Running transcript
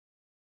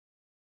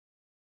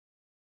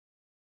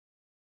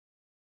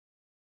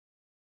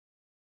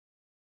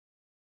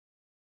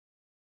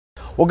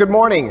Well, good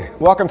morning.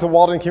 Welcome to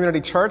Walden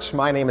Community Church.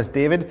 My name is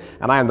David,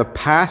 and I am the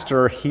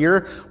pastor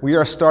here. We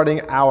are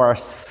starting our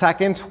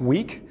second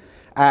week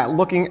at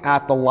looking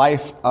at the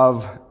life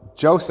of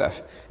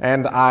Joseph.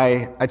 And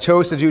I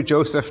chose to do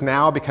Joseph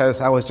now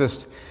because I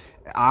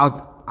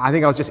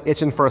think I was just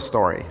itching for a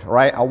story,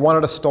 right? I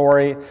wanted a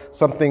story,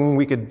 something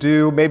we could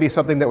do, maybe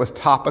something that was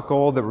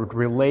topical, that would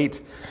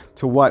relate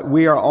to what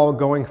we are all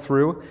going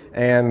through.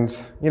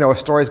 And, a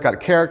story's got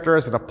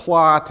characters and a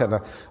plot and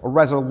a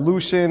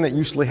resolution. It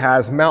usually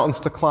has mountains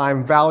to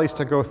climb, valleys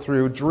to go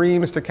through,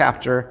 dreams to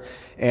capture.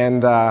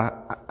 And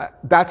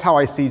that's how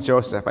I see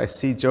Joseph. I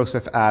see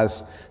Joseph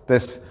as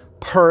this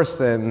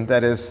person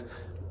that is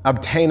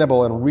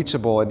obtainable and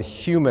reachable and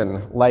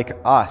human like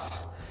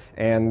us.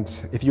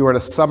 And if you were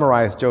to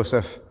summarize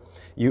Joseph,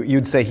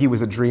 you'd say he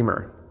was a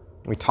dreamer.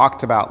 We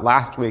talked about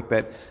last week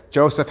that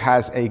Joseph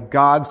has a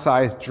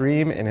God-sized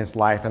dream in his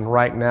life, and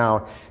right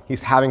now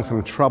he's having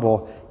some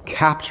trouble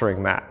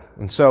capturing that.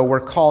 And so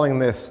we're calling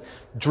this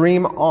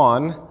Dream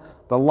On,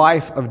 the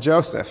life of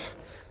Joseph.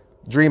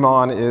 Dream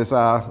On is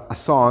a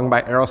song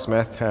by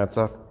Aerosmith. It's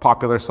a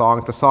popular song.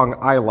 It's a song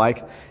I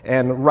like.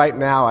 And right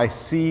now I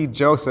see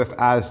Joseph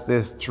as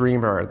this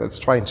dreamer that's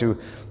trying to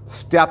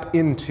step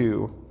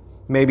into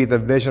maybe the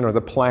vision or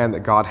the plan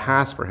that God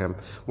has for him.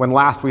 When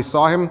last we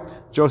saw him,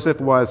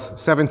 Joseph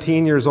was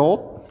 17 years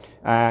old.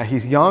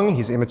 He's young,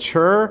 he's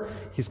immature,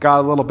 he's got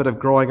a little bit of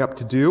growing up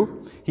to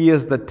do. He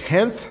is the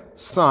 10th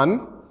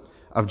son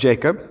of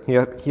Jacob.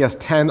 He has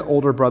 10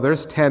 older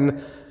brothers,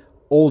 10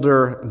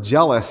 older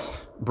jealous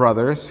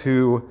brothers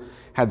who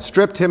had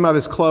stripped him of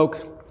his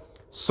cloak,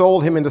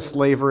 sold him into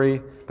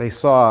slavery. They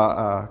saw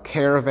a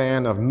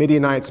caravan of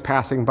Midianites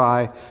passing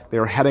by. They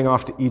were heading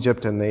off to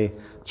Egypt, and they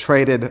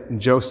traded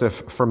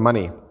Joseph for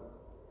money.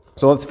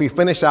 So we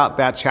finish out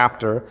that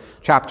chapter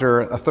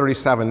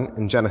 37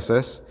 in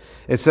Genesis.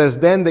 It says,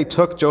 "Then they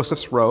took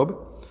Joseph's robe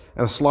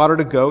and slaughtered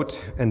a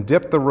goat and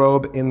dipped the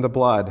robe in the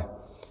blood.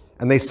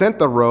 And they sent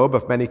the robe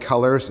of many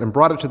colors and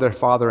brought it to their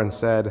father and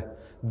said,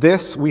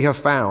 'This we have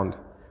found.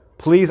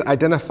 Please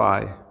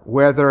identify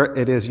whether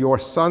it is your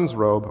son's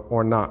robe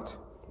or not.'"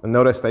 And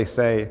notice they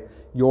say,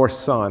 "your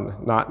son,"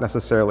 not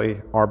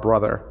necessarily our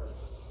brother.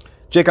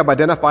 Jacob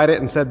identified it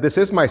and said, "This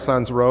is my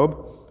son's robe.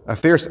 A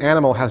fierce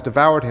animal has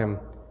devoured him.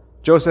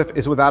 Joseph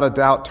is without a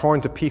doubt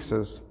torn to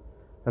pieces."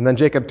 And then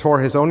Jacob tore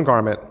his own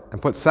garment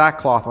and put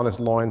sackcloth on his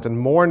loins and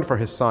mourned for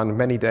his son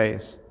many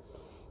days.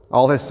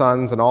 All his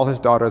sons and all his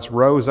daughters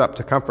rose up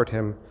to comfort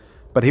him,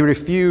 but he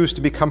refused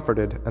to be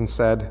comforted and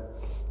said,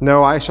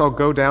 "No, I shall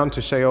go down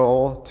to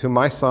Sheol to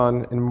my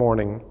son in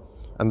mourning."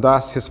 And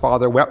thus his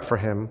father wept for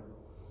him.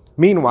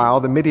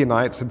 Meanwhile, the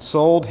Midianites had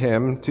sold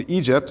him to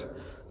Egypt,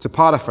 to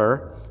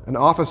Potiphar, an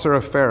officer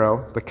of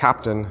Pharaoh, the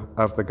captain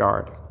of the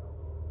guard.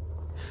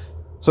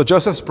 So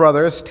Joseph's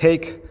brothers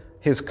take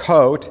his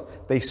coat,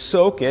 they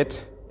soak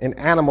it in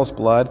animal's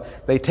blood,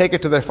 they take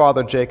it to their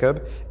father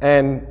Jacob,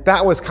 and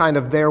that was kind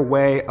of their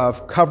way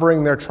of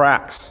covering their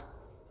tracks,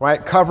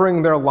 right?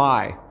 Covering their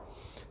lie,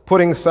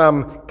 putting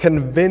some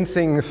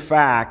convincing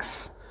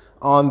facts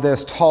on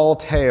this tall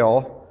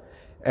tale,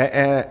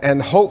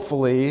 and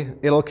hopefully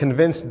it'll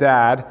convince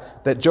Dad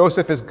that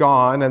Joseph is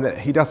gone and that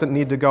he doesn't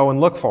need to go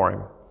and look for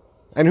him.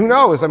 And who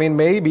knows?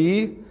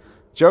 Maybe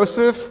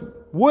Joseph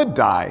would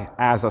die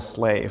as a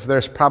slave.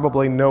 There's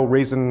probably no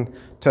reason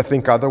to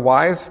think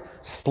otherwise.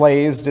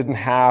 Slaves didn't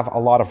have a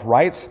lot of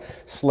rights.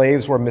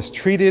 Slaves were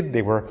mistreated.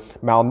 They were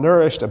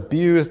malnourished,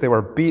 abused. They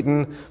were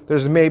beaten.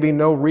 There's maybe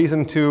no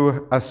reason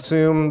to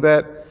assume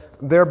that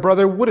their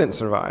brother wouldn't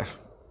survive.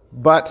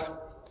 But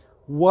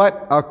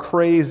what a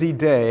crazy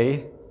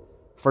day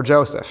for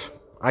Joseph.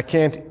 I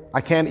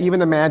can't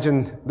even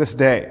imagine this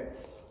day.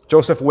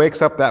 Joseph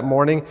wakes up that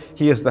morning.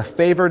 He is the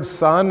favored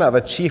son of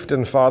a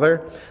chieftain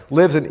father,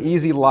 lives an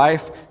easy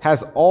life,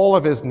 has all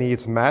of his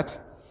needs met.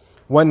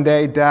 One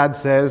day, Dad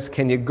says,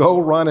 "Can you go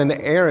run an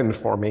errand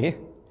for me?"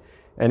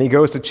 And he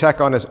goes to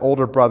check on his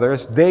older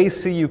brothers. They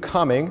see you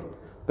coming.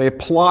 They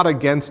plot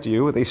against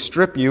you. They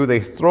strip you. They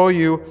throw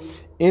you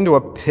into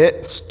a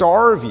pit,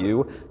 starve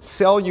you,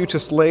 sell you to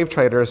slave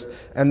traders,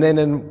 and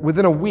then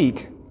within a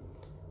week,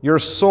 you're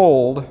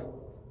sold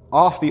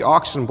off the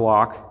auction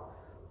block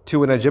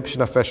to an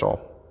Egyptian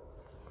official.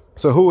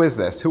 So who is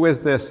this? Who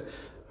is this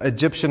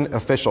Egyptian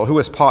official? Who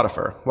is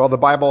Potiphar? Well, the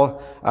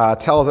Bible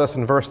tells us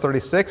in verse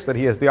 36 that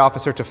he is the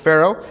officer to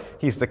Pharaoh.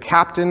 He's the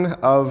captain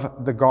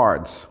of the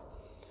guards.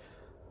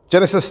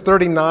 Genesis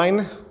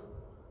 39,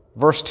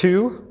 verse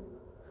 2,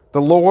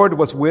 "The Lord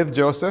was with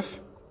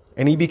Joseph,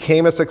 and he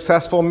became a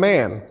successful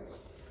man,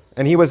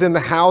 and he was in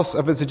the house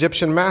of his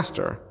Egyptian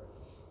master.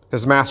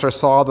 His master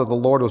saw that the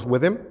Lord was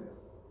with him,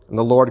 and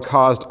the Lord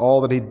caused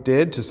all that he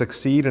did to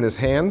succeed in his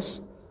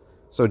hands.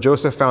 So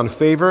Joseph found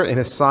favor in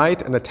his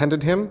sight and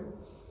attended him,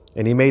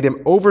 and he made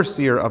him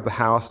overseer of the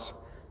house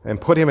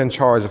and put him in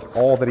charge of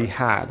all that he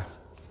had."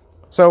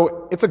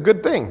 So it's a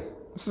good thing.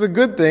 This is a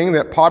good thing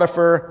that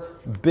Potiphar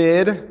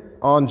bid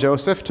on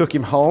Joseph, took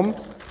him home,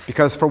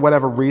 because for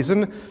whatever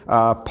reason,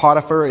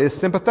 Potiphar is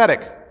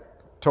sympathetic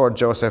toward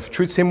Joseph,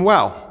 treats him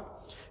well.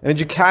 And did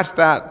you catch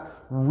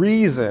that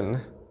reason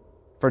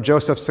for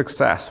Joseph's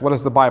success. What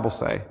does the Bible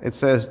say? It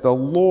says the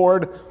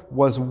Lord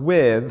was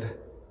with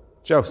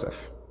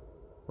Joseph,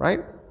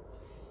 right?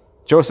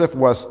 Joseph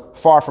was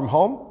far from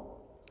home.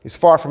 He's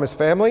far from his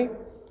family.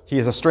 He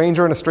is a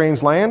stranger in a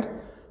strange land.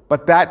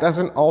 But that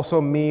doesn't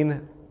also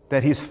mean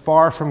that he's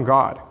far from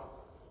God.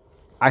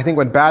 I think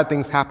when bad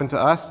things happen to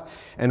us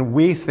and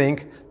we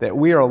think that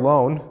we are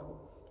alone,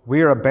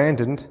 we are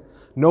abandoned,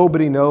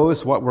 nobody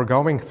knows what we're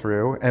going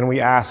through, and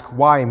we ask,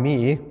 why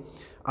me?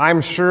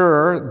 I'm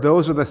sure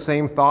those are the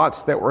same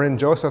thoughts that were in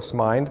Joseph's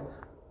mind.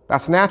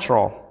 That's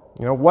natural.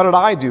 What did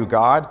I do,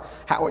 God?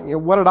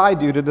 What did I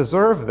do to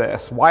deserve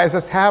this? Why is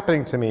this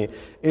happening to me?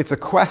 It's a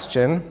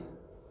question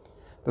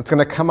that's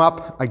going to come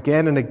up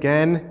again and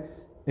again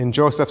in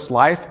Joseph's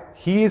life.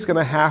 He's going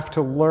to have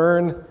to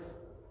learn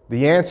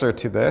the answer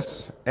to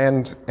this,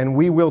 and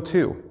we will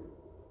too.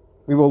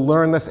 We will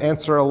learn this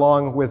answer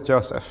along with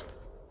Joseph,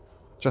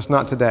 just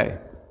not today.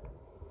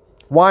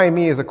 Why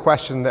me is a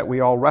question that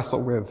we all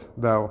wrestle with,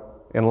 though,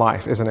 in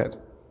life, isn't it?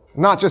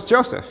 Not just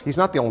Joseph. He's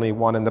not the only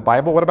one in the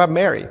Bible. What about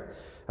Mary?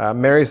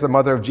 Mary's the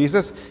mother of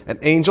Jesus. An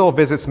angel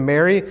visits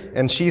Mary,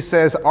 and she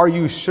says, "Are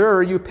you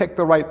sure you picked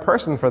the right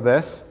person for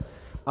this?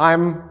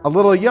 I'm a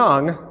little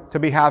young to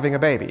be having a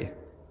baby,"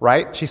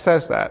 right? She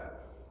says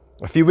that.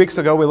 A few weeks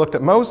ago, we looked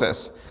at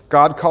Moses.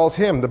 God calls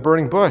him the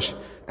burning bush,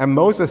 and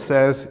Moses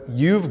says,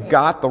 "You've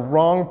got the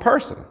wrong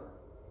person,"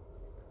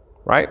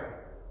 right?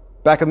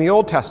 Back in the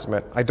Old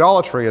Testament,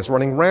 idolatry is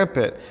running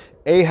rampant.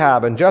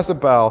 Ahab and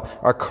Jezebel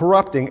are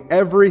corrupting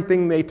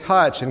everything they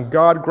touch, and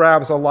God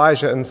grabs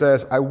Elijah and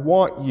says, "I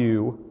want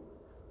you,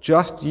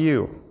 just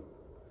you,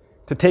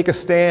 to take a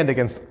stand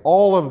against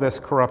all of this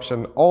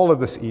corruption, all of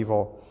this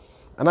evil."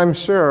 And I'm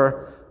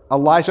sure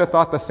Elijah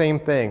thought the same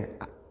thing.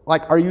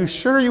 Like, are you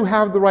sure you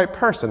have the right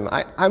person?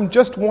 I'm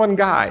just one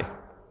guy.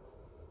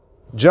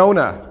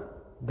 Jonah,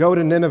 go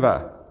to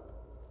Nineveh.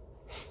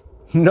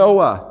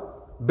 Noah,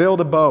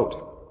 build a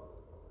boat.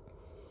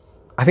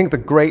 I think the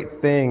great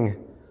thing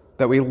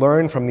that we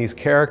learn from these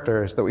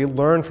characters, that we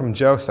learn from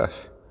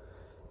Joseph,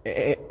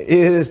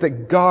 is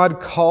that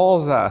God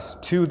calls us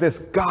to this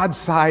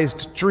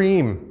God-sized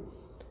dream.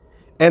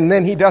 And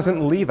then he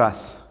doesn't leave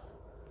us.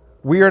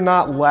 We are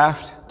not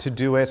left to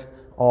do it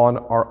on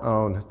our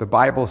own. The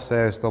Bible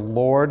says the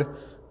Lord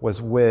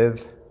was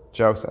with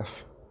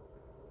Joseph.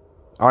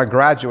 Our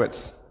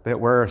graduates that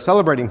we're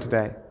celebrating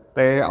today,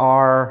 they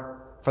are,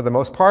 for the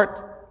most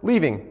part,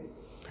 leaving.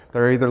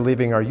 They're either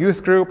leaving our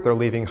youth group, they're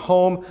leaving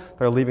home,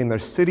 they're leaving their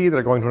city,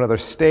 they're going to another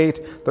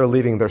state, they're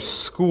leaving their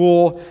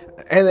school,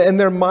 and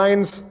their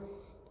minds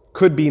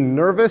could be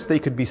nervous, they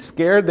could be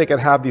scared, they could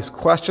have these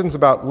questions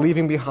about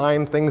leaving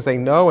behind things they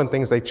know and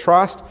things they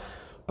trust.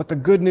 But the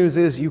good news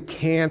is you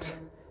can't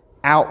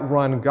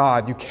outrun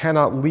God. You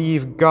cannot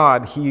leave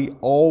God. He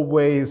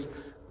always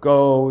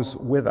goes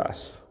with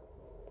us.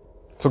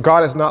 So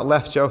God has not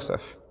left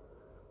Joseph.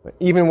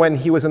 Even when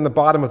he was in the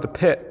bottom of the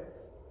pit,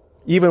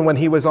 even when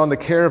he was on the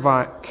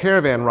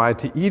caravan ride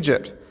to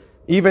Egypt,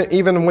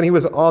 even when he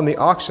was on the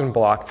auction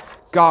block,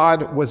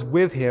 God was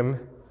with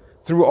him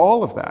through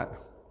all of that.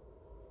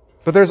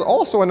 But there's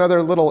also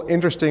another little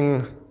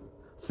interesting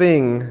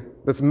thing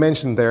that's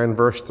mentioned there in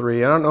verse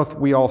 3. I don't know if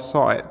we all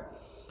saw it,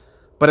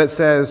 but it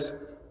says,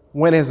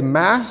 when his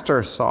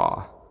master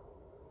saw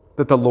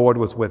that the Lord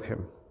was with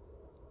him.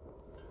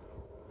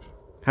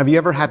 Have you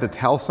ever had to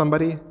tell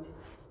somebody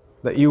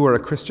that you were a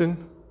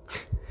Christian?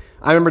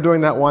 I remember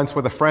doing that once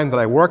with a friend that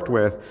I worked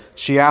with.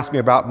 She asked me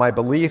about my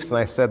beliefs, and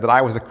I said that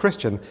I was a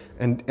Christian.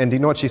 And do you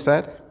know what she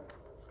said?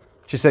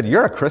 She said,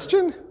 "You're a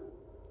Christian?"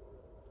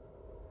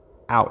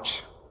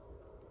 Ouch.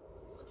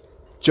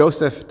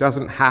 Joseph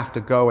doesn't have to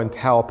go and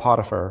tell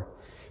Potiphar,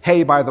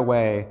 "Hey, by the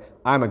way,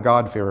 I'm a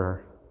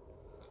God-fearer."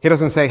 He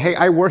doesn't say, "Hey,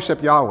 I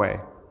worship Yahweh.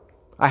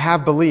 I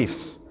have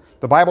beliefs."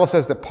 The Bible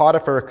says that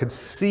Potiphar could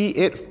see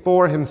it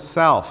for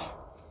himself.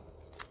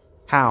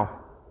 How?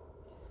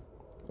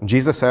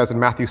 Jesus says in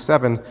Matthew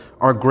 7,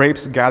 "Are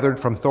grapes gathered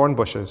from thorn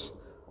bushes,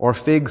 or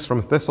figs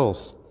from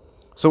thistles?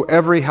 So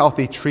every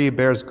healthy tree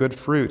bears good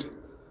fruit,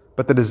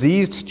 but the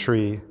diseased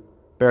tree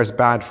bears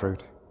bad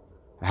fruit.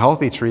 A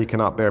healthy tree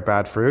cannot bear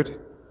bad fruit,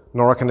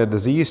 nor can a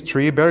diseased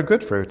tree bear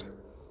good fruit.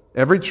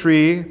 Every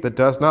tree that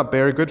does not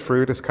bear good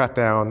fruit is cut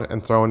down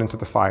and thrown into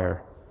the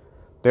fire.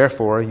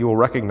 Therefore, you will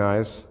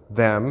recognize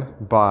them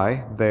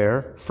by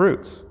their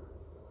fruits."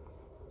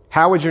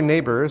 How would your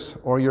neighbors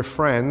or your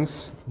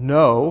friends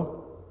know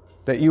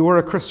that you were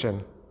a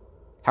Christian?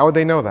 How would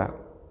they know that?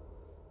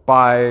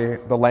 By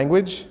the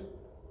language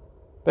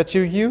that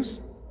you use?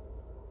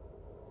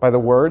 By the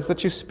words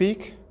that you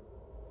speak?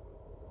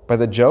 By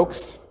the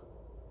jokes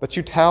that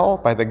you tell?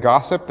 By the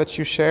gossip that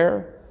you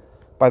share?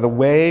 By the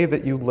way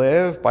that you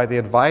live? By the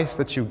advice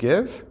that you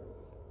give?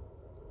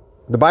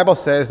 The Bible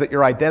says that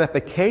your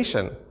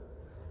identification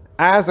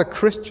as a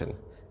Christian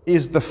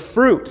is the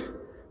fruit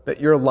that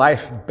your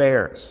life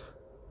bears.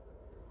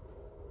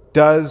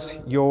 Does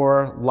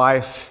your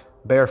life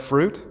bear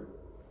fruit?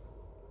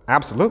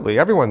 Absolutely,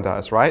 everyone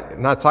does, right?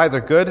 And it's either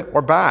good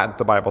or bad,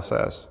 the Bible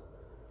says.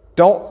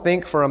 Don't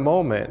think for a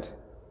moment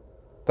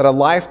that a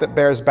life that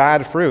bears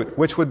bad fruit,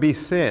 which would be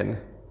sin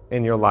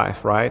in your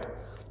life, right?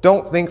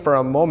 Don't think for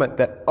a moment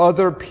that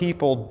other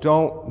people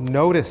don't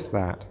notice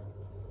that.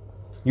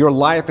 Your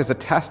life is a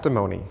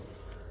testimony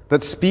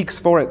that speaks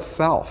for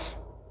itself.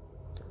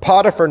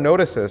 Potiphar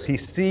notices, he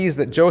sees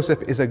that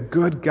Joseph is a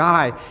good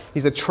guy.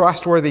 He's a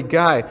trustworthy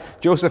guy.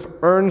 Joseph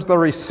earns the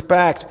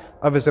respect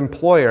of his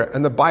employer.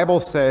 And the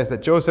Bible says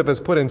that Joseph is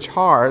put in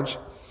charge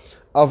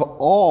of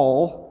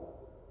all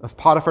of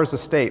Potiphar's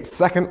estate,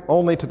 second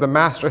only to the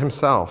master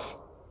himself.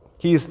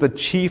 He's the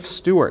chief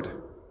steward.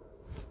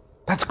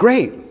 That's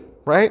great,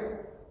 right?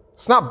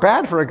 It's not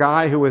bad for a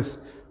guy who was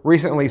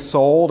recently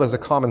sold as a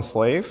common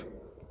slave.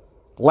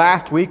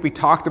 Last week, we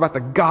talked about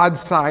the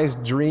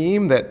God-sized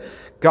dream that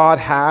God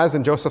has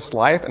in Joseph's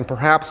life. And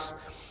perhaps,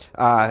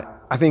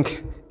 I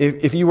think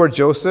if you were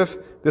Joseph,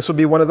 this would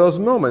be one of those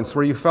moments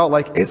where you felt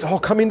like it's all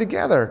coming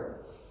together.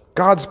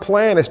 God's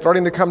plan is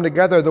starting to come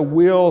together. The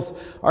wheels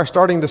are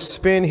starting to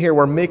spin here.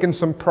 We're making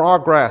some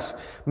progress.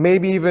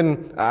 Maybe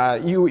even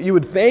you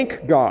would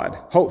thank God,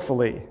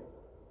 hopefully,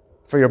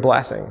 for your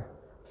blessing.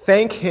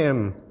 Thank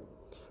Him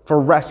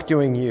for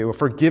rescuing you,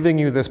 for giving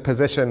you this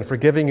position, for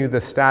giving you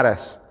this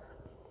status.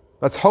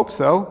 Let's hope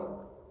so.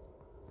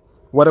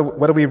 What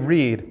do we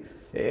read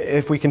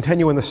if we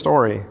continue in the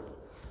story?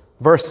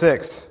 Verse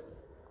 6.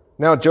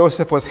 Now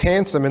Joseph was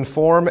handsome in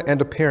form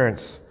and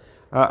appearance.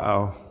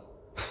 Uh-oh.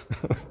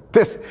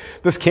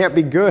 This can't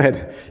be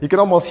good. You can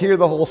almost hear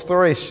the whole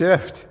story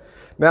shift.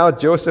 Now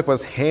Joseph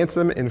was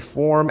handsome in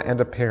form and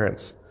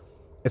appearance.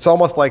 It's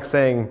almost like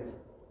saying,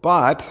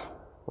 but,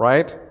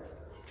 right?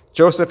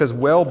 Joseph is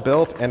well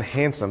built and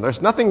handsome.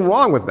 There's nothing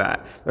wrong with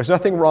that. There's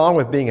nothing wrong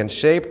with being in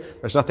shape.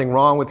 There's nothing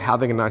wrong with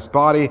having a nice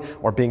body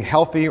or being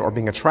healthy or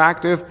being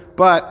attractive.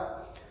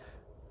 But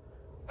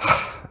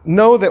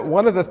know that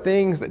one of the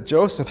things that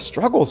Joseph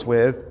struggles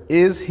with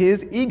is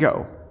his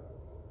ego,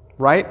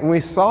 right? And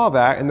we saw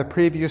that in the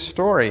previous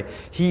story.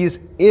 He's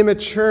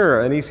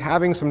immature and he's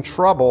having some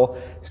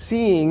trouble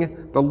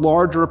seeing the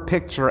larger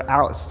picture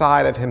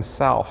outside of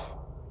himself.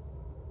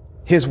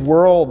 His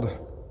world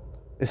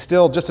is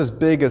still just as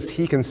big as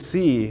he can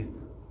see.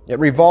 It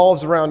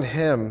revolves around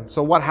him.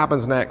 So what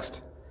happens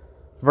next?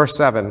 Verse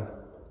 7.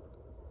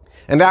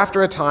 And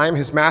after a time,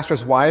 his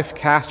master's wife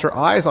cast her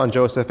eyes on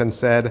Joseph and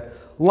said,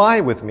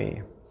 "Lie with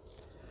me."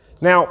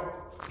 Now,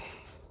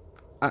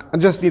 I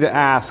just need to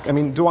ask,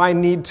 do I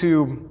need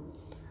to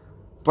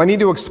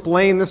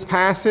explain this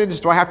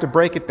passage? Do I have to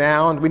break it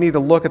down? Do we need to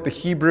look at the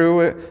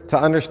Hebrew to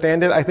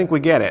understand it? I think we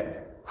get it.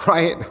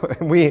 Right?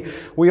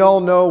 We all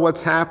know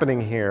what's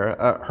happening here.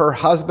 Her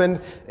husband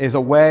is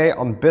away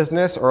on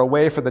business or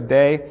away for the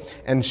day,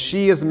 and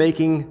she is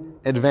making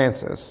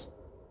advances.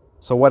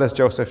 So what does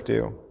Joseph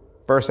do?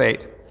 Verse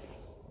 8.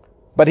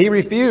 But he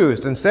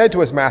refused and said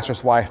to his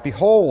master's wife,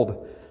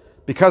 "Behold,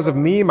 because of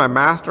me, my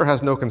master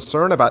has no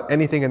concern about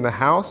anything in the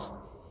house,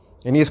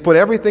 and he has put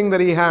everything that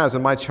he has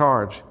in my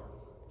charge.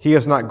 He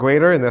is not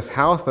greater in this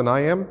house than I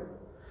am.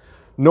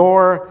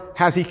 Nor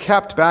has he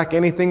kept back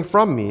anything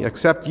from me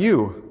except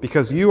you,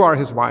 because you are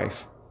his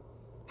wife.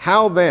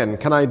 How then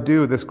can I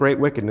do this great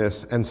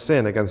wickedness and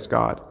sin against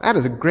God?" That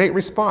is a great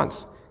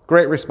response.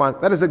 Great response.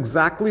 That is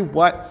exactly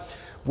what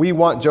we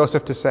want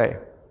Joseph to say.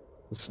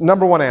 It's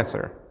number one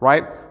answer,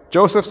 right?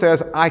 Joseph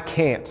says, I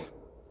can't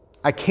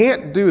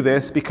do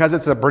this because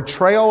it's a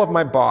betrayal of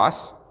my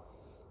boss,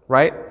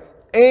 right?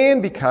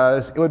 And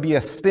because it would be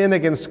a sin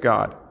against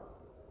God.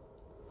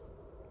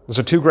 Those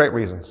are two great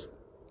reasons.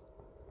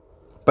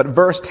 But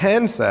verse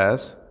 10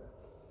 says,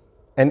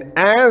 and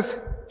as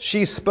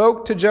she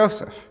spoke to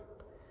Joseph,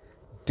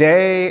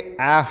 day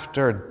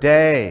after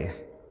day,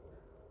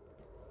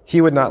 he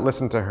would not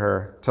listen to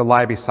her, to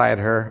lie beside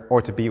her,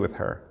 or to be with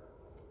her.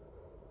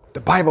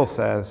 The Bible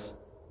says,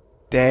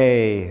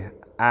 day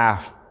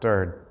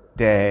after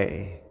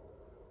day,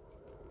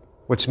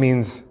 which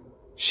means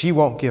she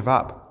won't give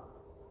up.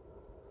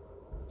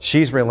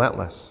 She's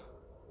relentless.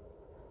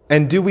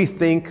 And do we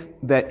think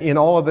that in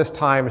all of this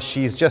time,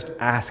 she's just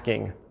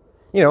asking,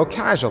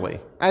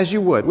 casually, as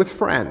you would with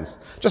friends,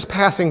 just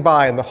passing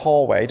by in the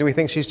hallway? Do we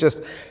think she's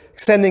just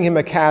sending him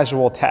a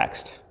casual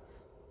text?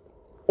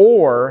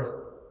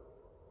 Or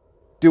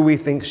do we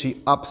think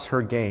she ups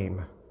her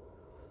game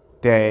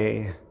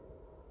day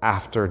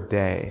after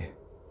day?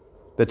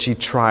 That she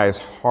tries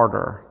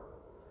harder,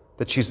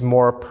 that she's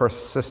more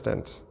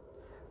persistent,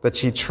 that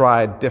she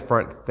tried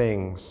different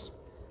things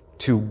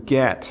to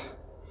get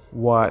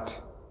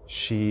what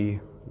she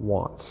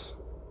wants.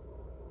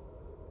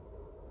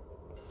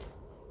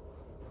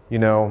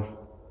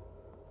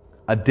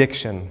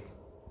 Addiction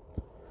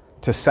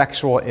to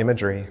sexual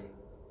imagery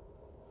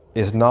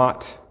is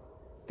not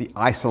the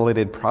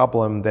isolated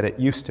problem that it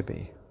used to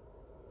be.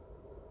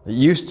 It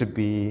used to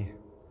be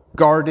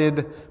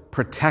guarded,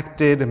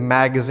 protected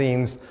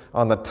magazines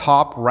on the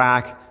top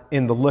rack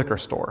in the liquor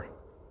store.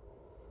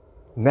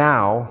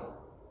 Now,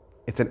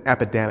 it's an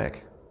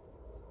epidemic.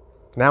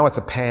 Now it's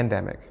a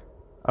pandemic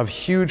of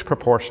huge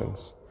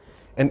proportions.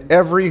 And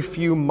every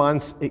few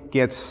months it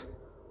gets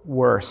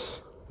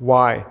worse.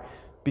 Why?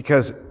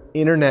 Because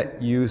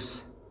internet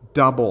use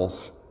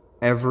doubles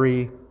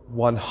every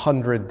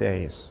 100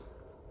 days.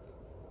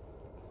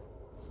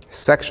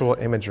 Sexual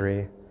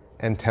imagery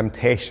and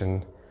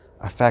temptation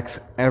affects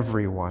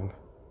everyone.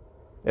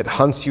 It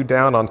hunts you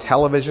down on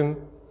television.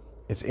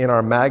 It's in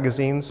our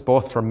magazines,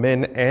 both for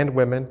men and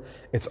women.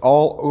 It's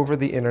all over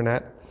the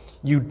internet.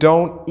 You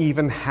don't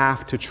even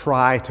have to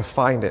try to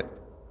find it.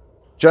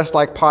 Just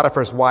like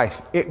Potiphar's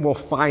wife, it will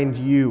find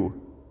you.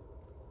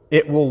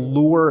 It will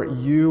lure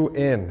you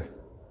in.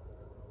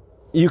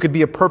 You could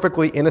be a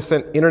perfectly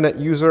innocent internet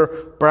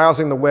user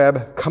browsing the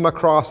web, come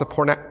across a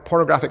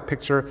pornographic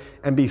picture,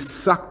 and be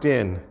sucked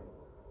in.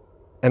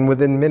 And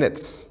within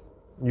minutes,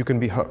 you can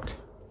be hooked.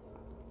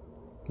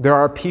 There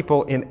are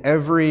people in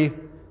every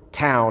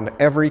town,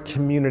 every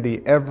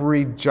community,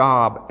 every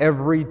job,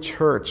 every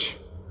church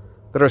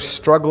that are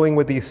struggling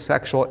with these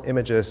sexual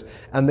images,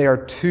 and they are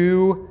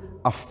too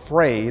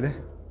afraid,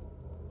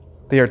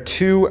 they are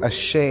too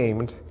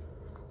ashamed,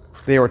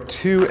 they are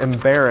too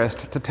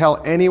embarrassed to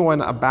tell anyone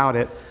about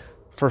it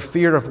for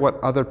fear of what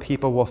other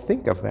people will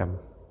think of them.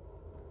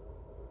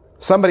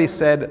 Somebody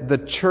said, the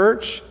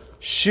church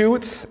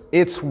shoots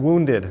its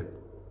wounded.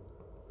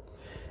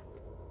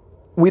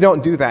 We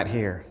don't do that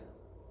here.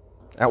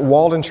 At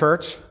Walden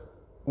Church,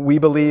 we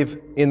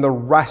believe in the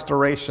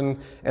restoration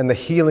and the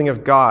healing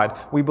of God.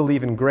 We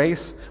believe in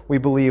grace. We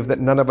believe that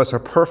none of us are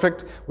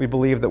perfect. We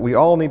believe that we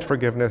all need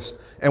forgiveness.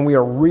 And we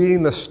are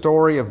reading the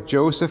story of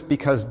Joseph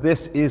because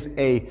this is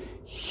a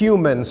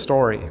human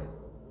story.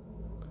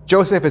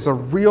 Joseph is a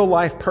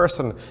real-life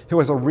person who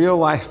has a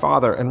real-life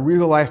father and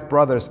real-life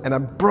brothers and a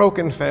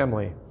broken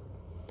family.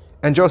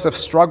 And Joseph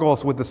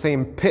struggles with the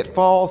same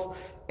pitfalls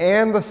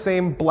and the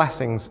same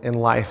blessings in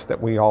life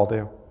that we all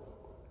do.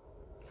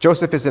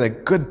 Joseph is in a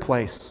good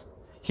place.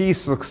 He's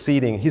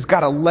succeeding. He's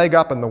got a leg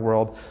up in the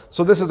world.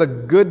 So this is a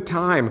good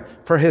time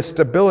for his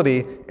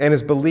stability and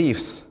his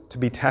beliefs to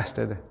be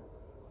tested.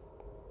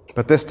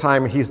 But this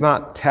time, he's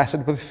not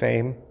tested with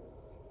fame,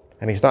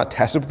 and he's not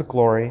tested with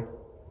glory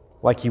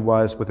like he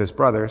was with his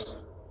brothers.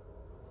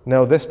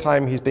 No, this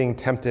time he's being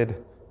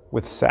tempted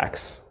with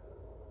sex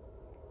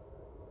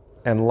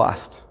and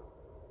lust.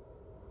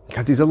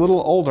 Because he's a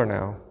little older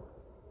now.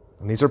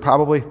 And these are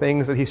probably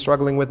things that he's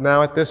struggling with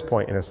now at this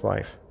point in his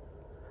life.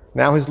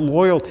 Now his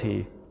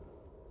loyalty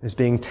is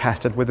being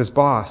tested with his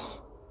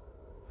boss.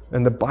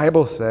 And the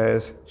Bible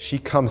says she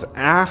comes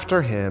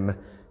after him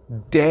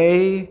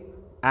day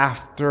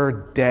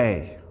after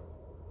day.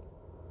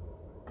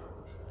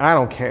 I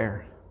don't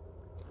care.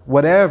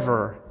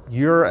 Whatever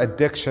your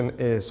addiction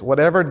is,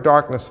 whatever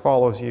darkness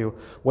follows you,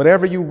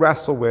 whatever you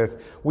wrestle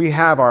with, we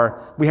have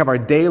our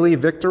daily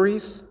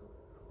victories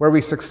where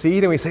we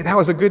succeed and we say, that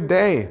was a good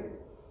day.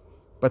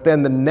 But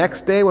then the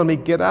next day when we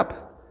get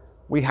up,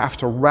 we have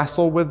to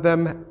wrestle with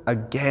them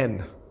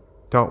again,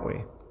 don't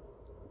we?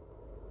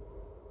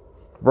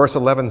 Verse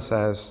 11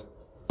 says,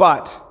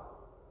 but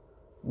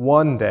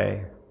one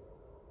day.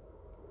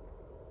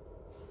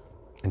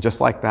 And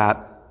just like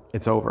that,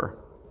 it's over.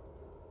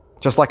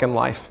 Just like in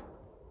life.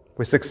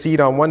 We succeed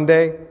on one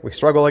day, we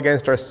struggle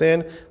against our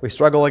sin, we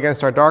struggle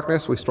against our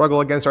darkness, we struggle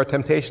against our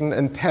temptation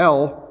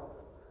until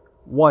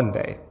one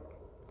day.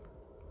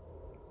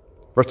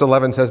 Verse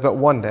 11 says, but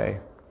one day,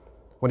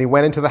 when he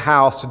went into the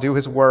house to do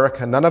his work,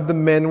 and none of the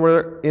men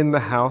were in the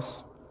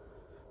house,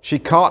 she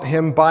caught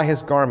him by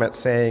his garment,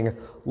 saying,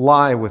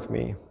 lie with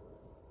me.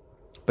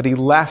 But he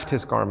left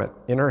his garment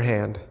in her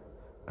hand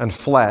and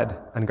fled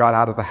and got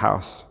out of the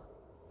house.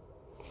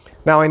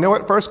 Now, I know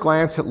at first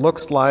glance it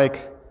looks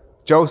like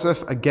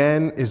Joseph,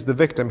 again, is the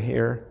victim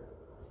here.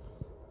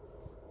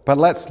 But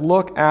let's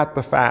look at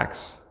the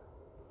facts.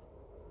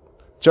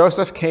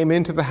 Joseph came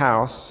into the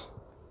house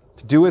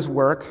to do his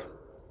work,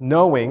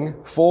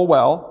 knowing full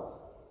well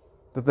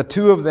that the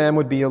two of them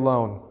would be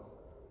alone.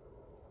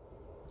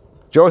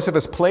 Joseph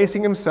is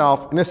placing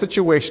himself in a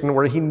situation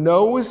where he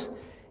knows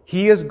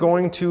he is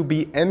going to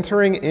be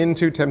entering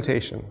into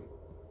temptation.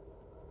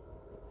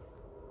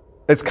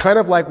 It's kind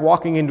of like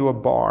walking into a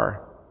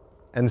bar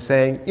and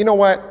saying, you know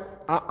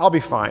what, I'll be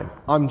fine.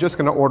 I'm just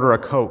going to order a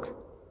Coke.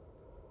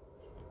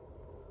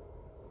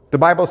 The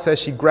Bible says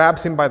she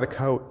grabs him by the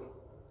coat.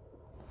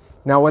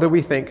 Now, what do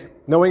we think?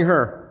 Knowing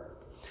her,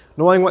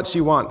 knowing what she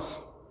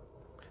wants.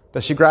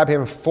 Does she grab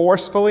him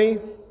forcefully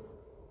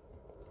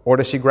or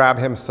does she grab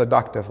him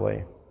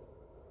seductively?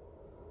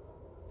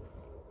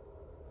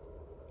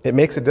 It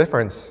makes a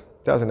difference,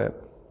 doesn't it?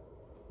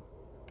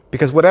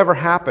 Because whatever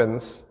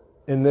happens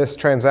in this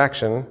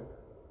transaction,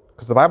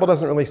 because the Bible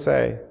doesn't really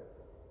say,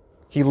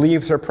 he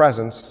leaves her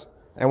presence,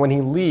 and when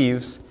he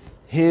leaves,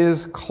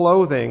 his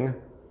clothing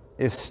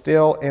is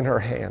still in her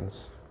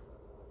hands.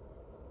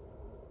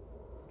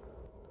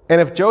 And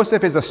if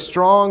Joseph is a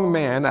strong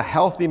man, a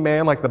healthy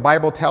man, like the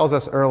Bible tells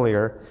us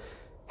earlier,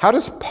 how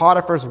does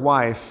Potiphar's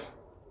wife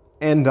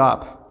end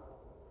up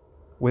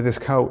with his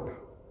coat?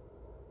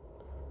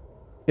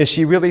 Is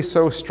she really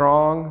so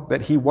strong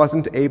that he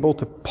wasn't able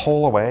to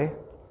pull away?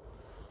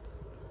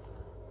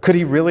 Could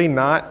he really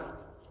not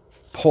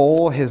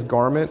pull his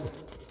garment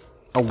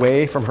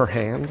away from her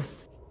hand?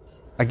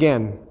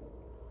 Again,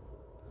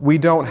 we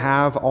don't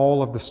have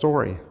all of the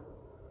story.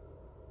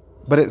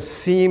 but it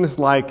seems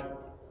like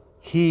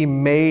he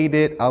made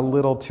it a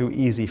little too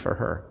easy for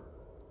her.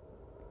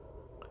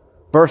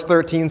 Verse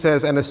 13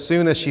 says, "And as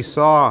soon as she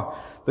saw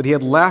that he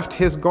had left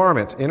his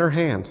garment in her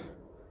hand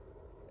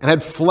and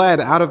had fled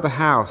out of the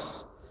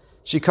house,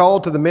 she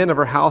called to the men of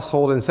her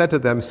household and said to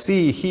them,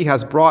 'See, he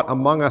has brought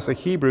among us a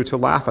Hebrew to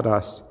laugh at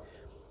us.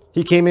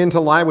 He came in to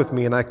lie with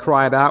me, and I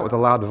cried out with a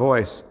loud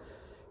voice.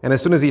 And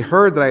as soon as he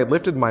heard that I had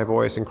lifted my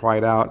voice and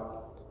cried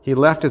out, he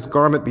left his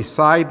garment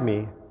beside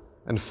me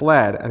and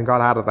fled and got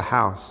out of the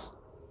house.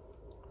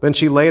 Then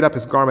she laid up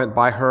his garment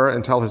by her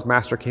until his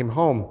master came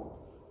home.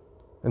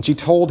 And she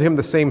told him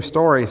the same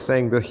story,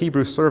 saying, The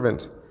Hebrew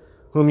servant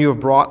whom you have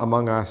brought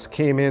among us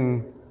came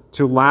in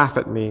to laugh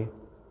at me.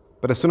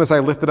 But as soon as I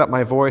lifted up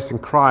my voice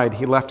and cried,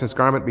 he left his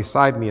garment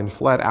beside me and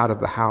fled out of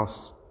the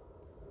house.'"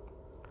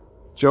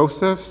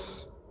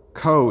 Joseph's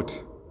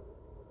coat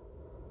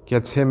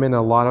gets him in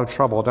a lot of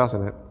trouble,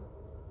 doesn't it?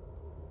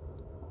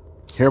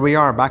 Here we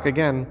are back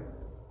again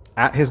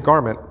at his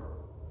garment.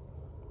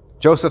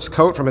 Joseph's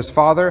coat from his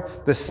father,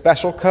 this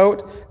special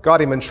coat, got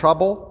him in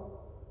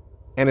trouble,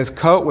 and his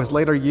coat was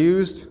later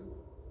used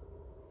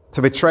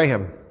to betray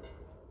him.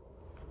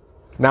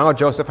 Now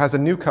Joseph has a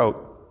new coat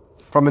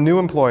from a new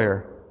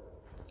employer,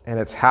 and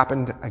it's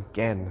happened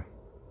again.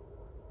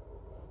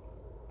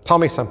 Tell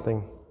me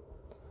something.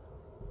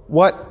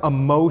 What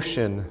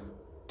emotion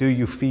do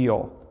you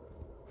feel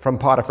from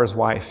Potiphar's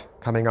wife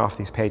coming off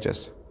these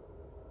pages?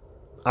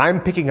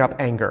 I'm picking up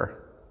anger.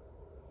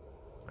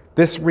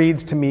 This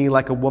reads to me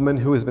like a woman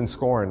who has been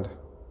scorned.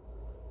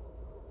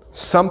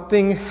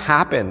 Something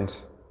happened,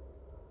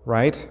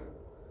 right?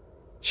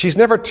 She's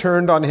never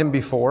turned on him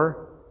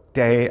before,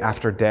 day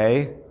after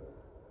day.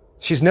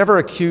 She's never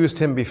accused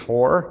him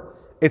before.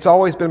 It's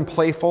always been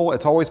playful.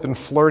 It's always been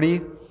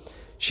flirty.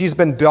 She's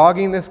been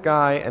dogging this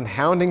guy and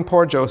hounding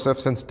poor Joseph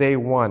since day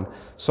one.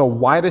 So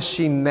why does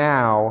she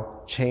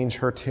now change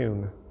her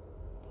tune?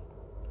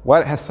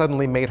 What has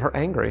suddenly made her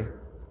angry?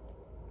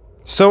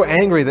 So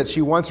angry that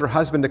she wants her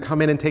husband to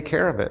come in and take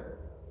care of it.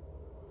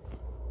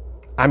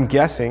 I'm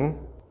guessing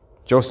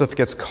Joseph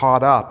gets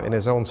caught up in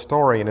his own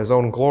story, in his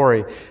own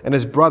glory, and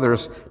his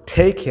brothers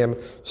take him,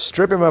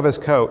 strip him of his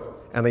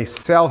coat, and they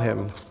sell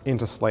him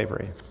into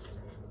slavery.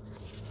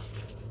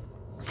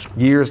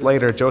 Years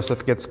later,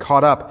 Joseph gets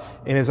caught up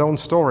in his own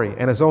story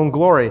and his own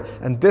glory,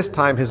 and this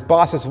time his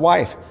boss's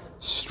wife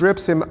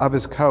strips him of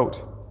his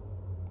coat,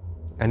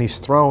 and he's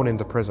thrown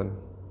into prison.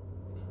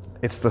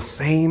 It's the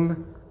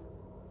same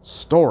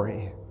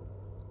story.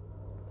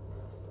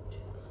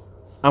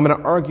 I'm going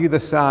to argue the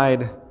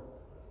side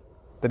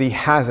that he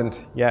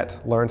hasn't yet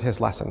learned his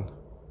lesson,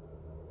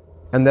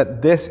 and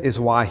that this is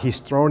why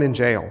he's thrown in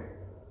jail.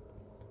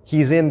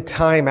 He's in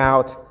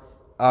timeout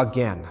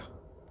again.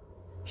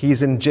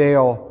 He's in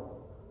jail,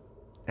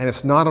 and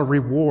it's not a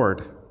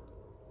reward.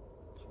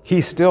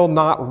 He's still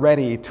not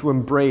ready to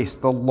embrace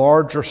the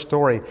larger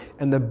story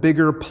and the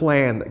bigger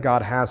plan that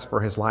God has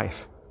for his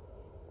life.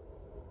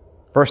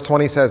 Verse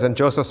 20 says, "And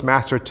Joseph's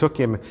master took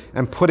him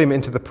and put him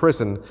into the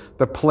prison,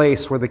 the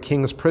place where the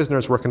king's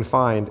prisoners were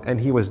confined, and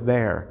he was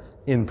there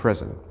in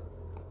prison."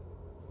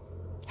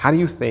 How do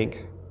you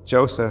think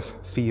Joseph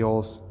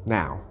feels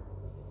now?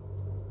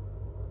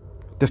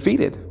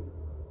 Defeated.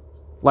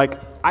 Like,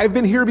 I've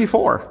been here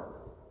before.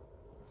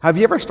 Have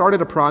you ever started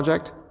a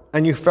project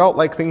and you felt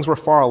like things were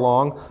far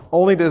along,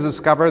 only to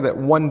discover that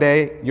one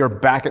day you're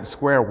back at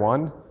square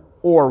one,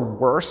 or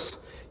worse,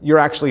 you're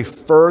actually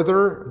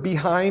further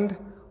behind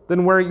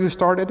than where you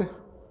started?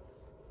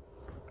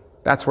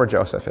 That's where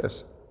Joseph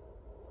is.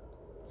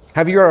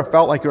 Have you ever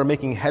felt like you were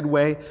making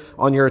headway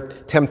on your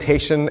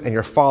temptation and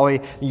your folly,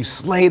 and you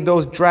slayed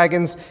those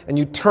dragons, and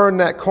you turned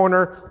that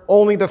corner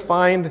only to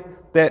find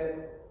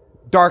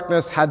that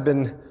darkness had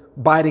been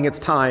biding its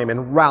time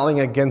and rallying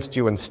against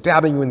you and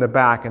stabbing you in the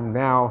back, and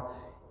now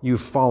you've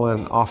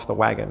fallen off the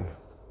wagon?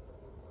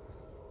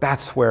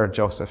 That's where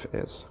Joseph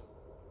is.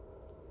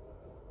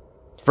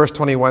 Verse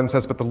 21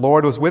 says, "But the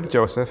Lord was with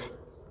Joseph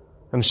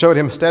and showed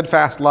him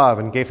steadfast love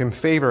and gave him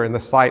favor in the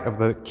sight of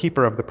the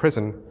keeper of the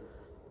prison.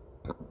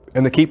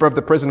 And the keeper of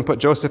the prison put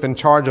Joseph in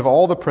charge of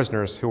all the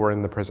prisoners who were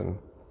in the prison.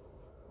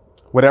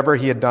 Whatever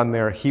he had done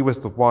there, he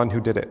was the one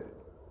who did it.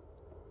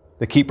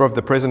 The keeper of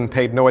the prison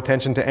paid no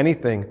attention to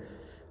anything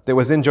that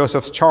was in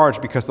Joseph's charge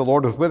because the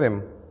Lord was with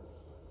him.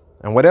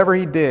 And whatever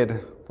he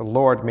did, the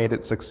Lord made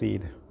it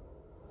succeed."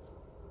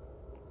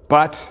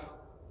 But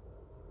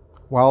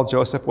while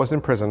Joseph was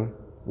in prison,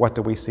 what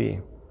do we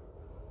see?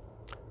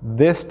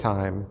 This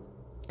time,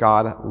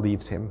 God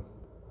leaves him.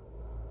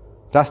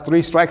 That's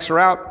 3 strikes, you're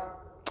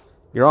out.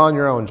 You're on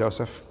your own,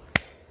 Joseph.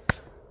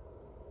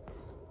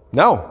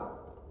 No.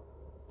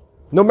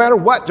 No matter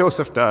what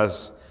Joseph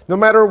does, no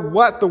matter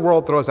what the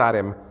world throws at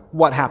him,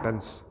 what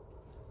happens?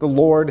 The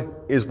Lord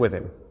is with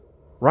him,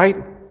 right?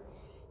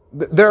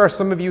 There are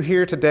some of you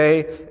here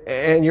today,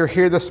 and you're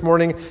here this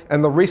morning,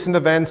 and the recent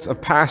events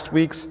of past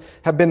weeks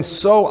have been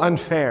so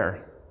unfair.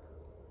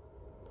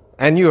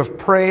 And you have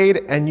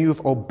prayed, and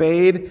you've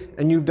obeyed,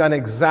 and you've done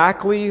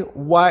exactly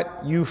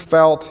what you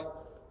felt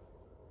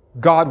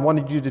God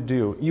wanted you to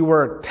do. You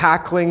were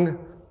tackling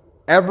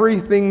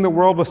everything the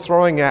world was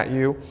throwing at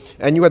you,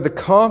 and you had the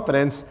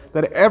confidence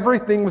that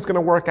everything was going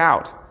to work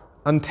out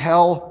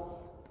until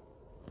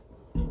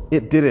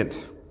it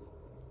didn't.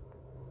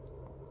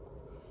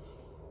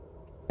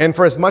 And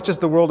for as much as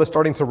the world is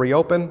starting to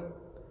reopen,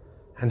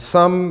 and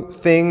some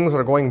things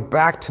are going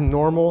back to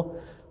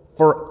normal,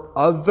 for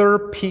other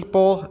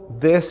people,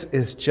 this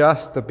is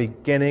just the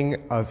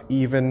beginning of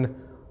even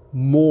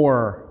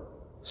more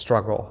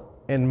struggle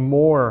and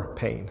more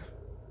pain.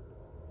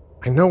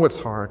 I know it's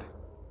hard.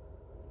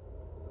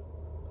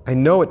 I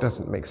know it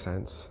doesn't make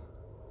sense.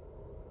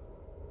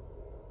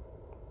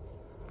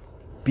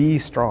 Be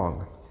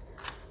strong.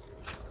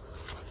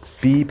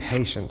 Be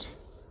patient.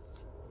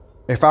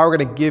 If I were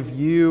going to give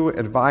you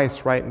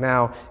advice right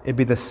now, it'd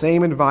be the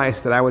same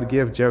advice that I would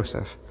give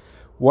Joseph.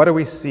 What do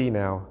we see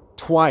now?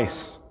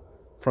 Twice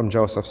from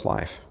Joseph's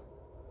life.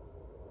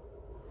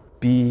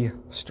 Be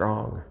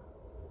strong.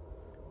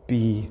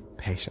 Be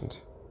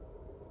patient.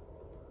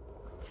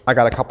 I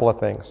got a couple of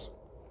things.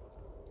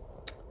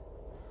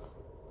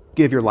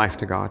 Give your life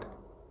to God.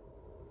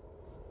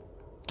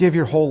 Give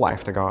your whole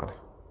life to God.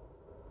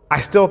 I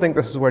still think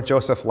this is where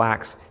Joseph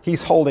lacks.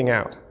 He's holding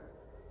out.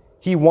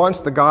 He wants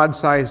the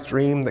God-sized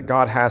dream that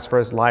God has for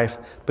his life,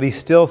 but he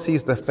still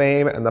sees the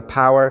fame and the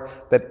power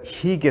that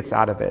he gets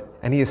out of it.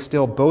 And he is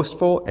still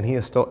boastful and he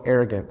is still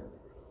arrogant.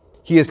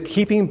 He is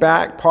keeping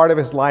back part of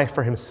his life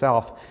for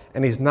himself,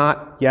 and he's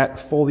not yet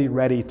fully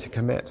ready to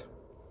commit.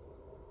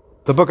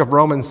 The book of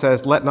Romans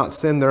says, "Let not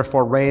sin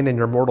therefore reign in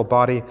your mortal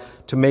body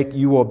to make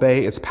you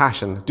obey its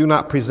passion. Do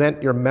not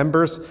present your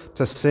members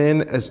to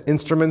sin as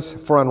instruments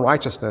for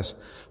unrighteousness,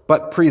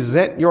 but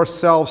present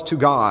yourselves to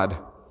God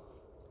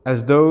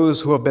as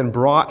those who have been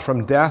brought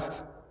from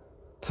death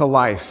to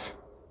life,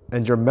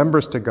 and your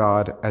members to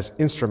God as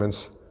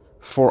instruments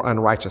for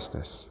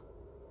unrighteousness."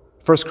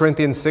 1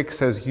 Corinthians 6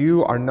 says,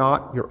 "You are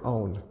not your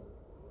own."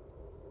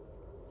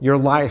 Your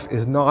life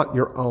is not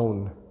your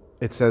own.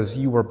 It says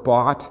you were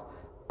bought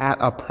at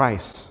a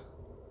price.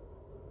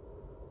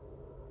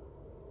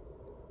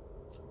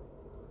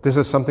 This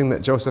is something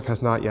that Joseph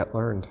has not yet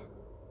learned.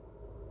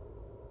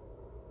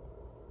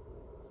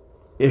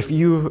 If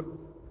you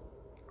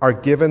are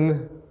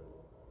given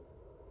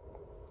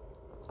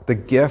the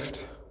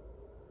gift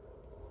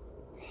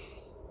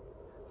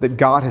that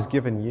God has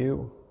given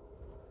you,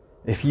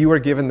 if you are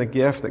given the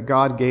gift that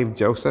God gave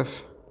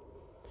Joseph,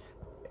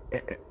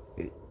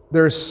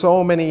 there are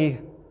so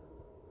many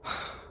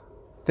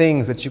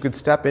things that you could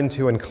step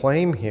into and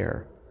claim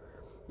here.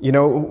 You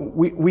know,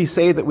 we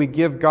say that we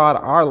give God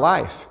our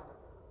life.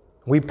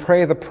 We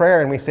pray the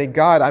prayer and we say,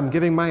 "God, I'm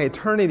giving my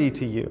eternity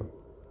to you."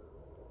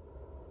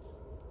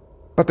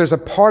 But there's a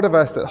part of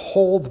us that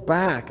holds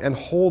back and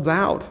holds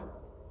out.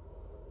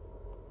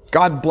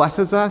 God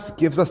blesses us,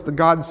 gives us the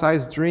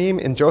God-sized dream.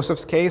 In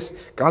Joseph's case,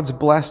 God's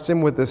blessed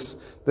him with this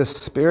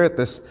spirit,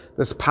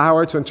 this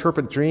power to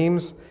interpret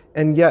dreams,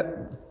 and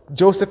yet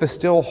Joseph is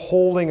still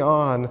holding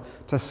on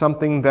to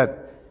something that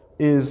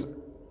is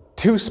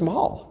too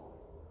small.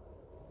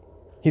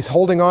 He's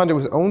holding on to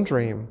his own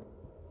dream,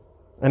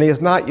 and he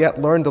has not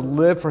yet learned to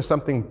live for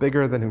something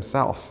bigger than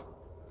himself.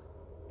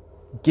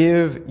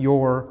 Give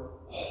your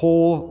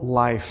whole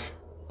life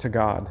to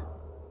God.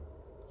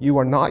 You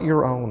are not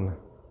your own.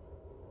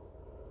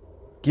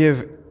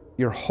 Give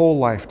your whole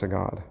life to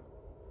God.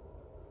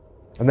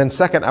 And then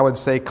second, I would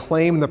say,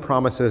 claim the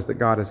promises that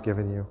God has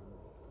given you.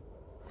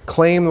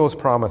 Claim those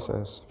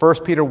promises.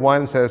 1 Peter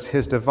 1 says,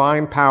 "His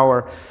divine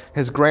power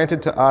has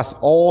granted to us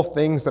all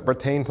things that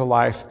pertain to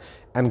life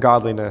and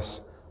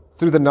godliness,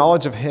 through the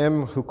knowledge of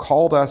him who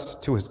called us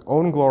to his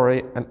own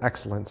glory and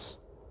excellence."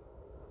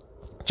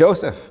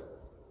 Joseph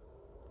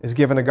is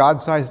given a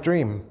God-sized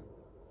dream,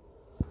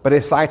 but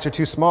his sights are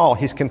too small.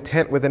 He's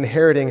content with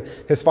inheriting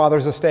his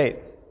father's estate.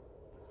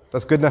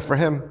 That's good enough for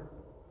him.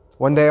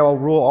 "One day I will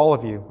rule all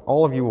of you.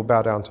 All of you will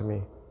bow down to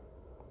me."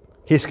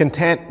 He's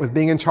content with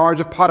being in charge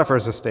of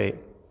Potiphar's estate.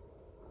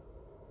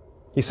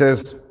 He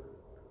says,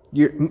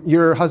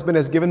 your husband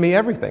has given me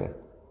everything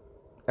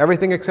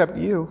except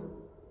you.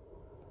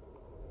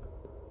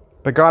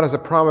 But God has a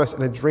promise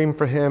and a dream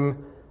for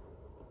him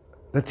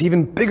that's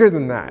even bigger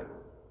than that.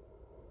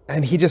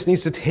 And he just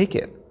needs to take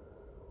it.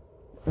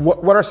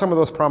 What are some of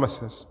those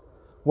promises?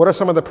 What are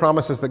some of the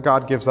promises that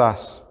God gives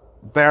us?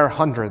 There are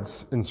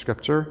hundreds in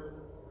Scripture.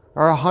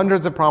 There are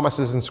hundreds of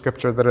promises in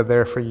Scripture that are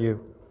there for you.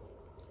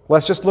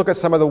 Let's just look at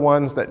some of the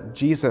ones that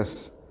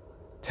Jesus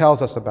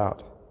tells us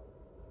about.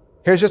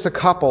 Here's just a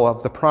couple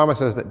of the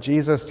promises that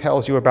Jesus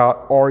tells you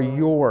about are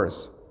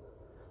yours.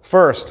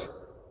 First,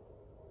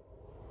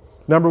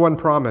 number one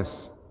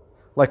promise,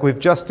 like we've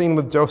just seen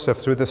with Joseph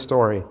through this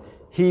story,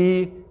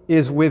 he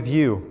is with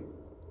you.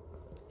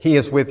 He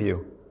is with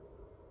you.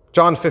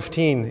 John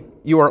 15,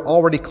 "You are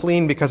already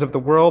clean because of the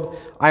world.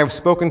 I have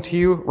spoken to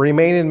you.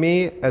 Remain in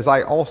me as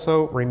I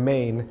also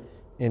remain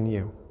in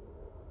you."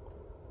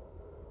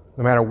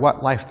 No matter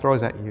what life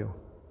throws at you,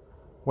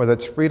 whether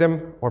it's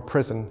freedom or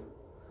prison,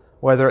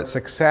 whether it's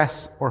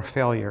success or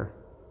failure,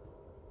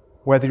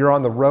 whether you're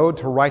on the road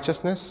to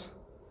righteousness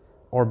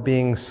or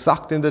being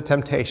sucked into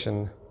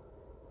temptation,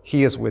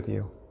 he is with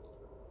you.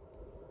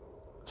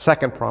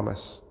 Second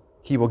promise,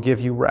 he will give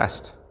you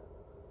rest.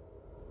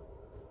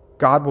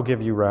 God will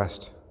give you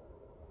rest.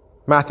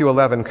 Matthew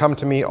 11, come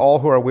to me, all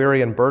who are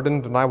weary and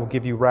burdened, and I will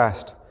give you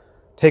rest.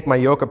 Take my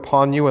yoke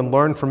upon you and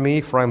learn from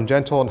me, for I am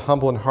gentle and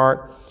humble in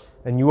heart,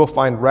 and you will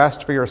find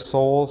rest for your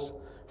souls,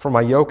 for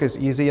my yoke is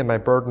easy and my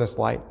burden is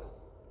light.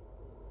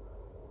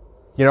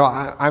 You know,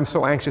 I'm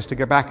so anxious to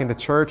get back into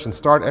church and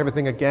start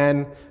everything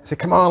again. I say,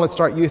 come on, let's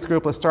start youth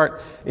group. Let's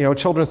start,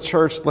 children's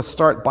church. Let's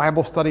start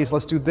Bible studies.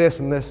 Let's do this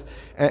and this.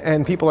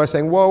 And people are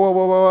saying, whoa, whoa,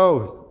 whoa, whoa,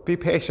 whoa. Be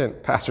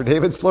patient, Pastor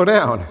David, slow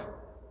down. And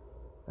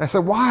I said,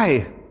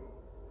 why?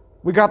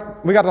 We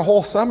got the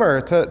whole summer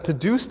to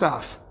do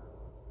stuff.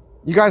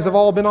 You guys have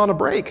all been on a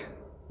break.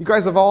 You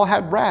guys have all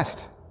had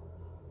rest.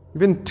 You've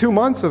been 2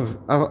 months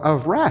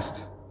of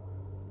rest.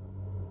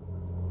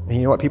 And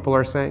you know what people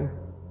are saying?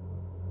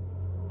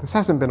 This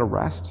hasn't been a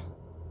rest.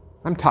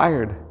 I'm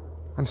tired.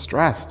 I'm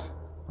stressed.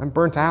 I'm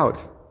burnt out.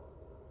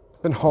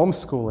 I've been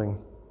homeschooling.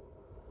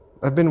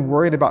 I've been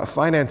worried about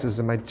finances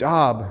and my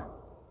job.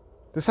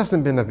 This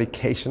hasn't been a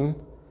vacation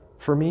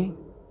for me.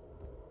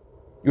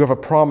 You have a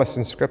promise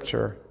in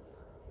Scripture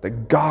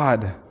that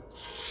God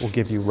will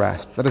give you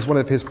rest. That is one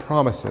of his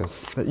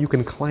promises that you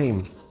can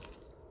claim.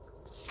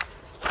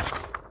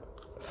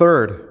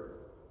 Third,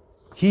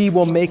 he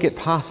will make it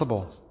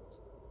possible.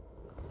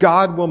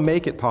 God will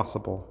make it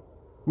possible.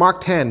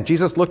 Mark 10,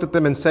 Jesus looked at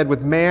them and said,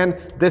 with man,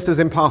 this is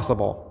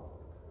impossible,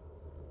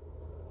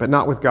 but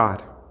not with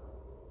God.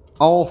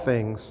 All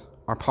things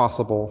are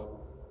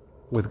possible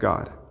with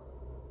God.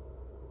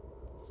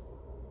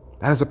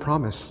 That is a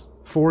promise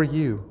for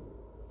you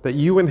that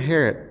you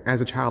inherit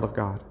as a child of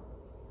God.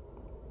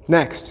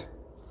 Next,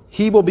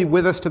 he will be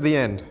with us to the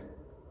end.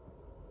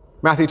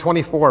 Matthew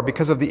 24,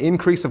 because of the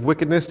increase of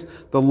wickedness,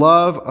 the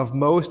love of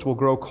most will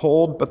grow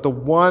cold, but the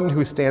one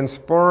who stands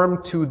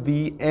firm to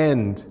the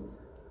end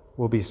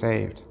will be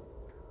saved.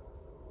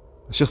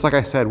 It's just like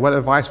I said, what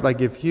advice would I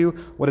give you?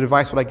 What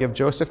advice would I give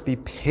Joseph? Be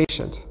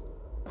patient.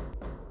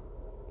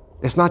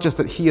 It's not just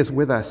that he is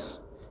with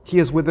us. He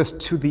is with us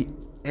to the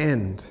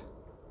end.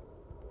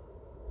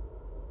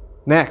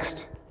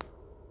 Next,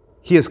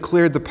 he has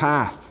cleared the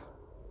path.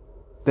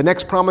 The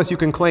next promise you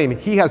can claim,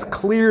 he has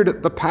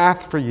cleared the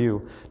path for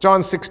you.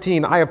 John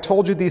 16, I have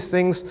told you these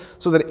things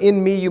so that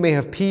in me you may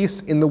have peace.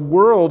 In the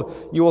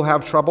world you will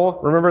have trouble.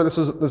 Remember, this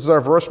is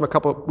our verse from a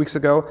couple of weeks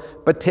ago.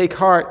 But take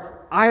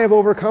heart, I have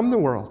overcome the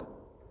world.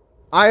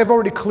 I have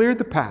already cleared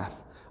the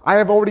path. I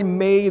have already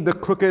made the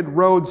crooked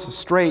roads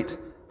straight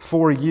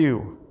for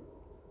you.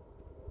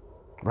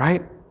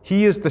 Right?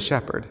 He is the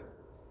shepherd.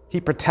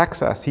 He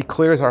protects us. He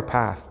clears our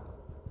path.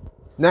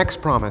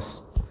 Next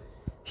promise,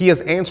 he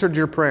has answered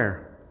your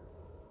prayer.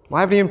 Well,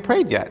 I haven't even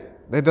prayed yet.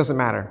 It doesn't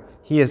matter.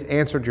 He has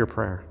answered your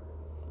prayer.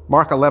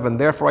 Mark 11,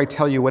 therefore I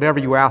tell you, whatever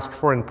you ask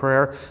for in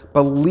prayer,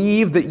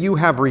 believe that you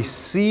have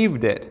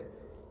received it,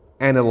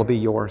 and it'll be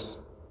yours.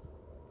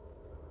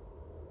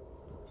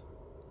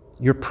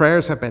 Your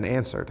prayers have been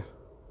answered.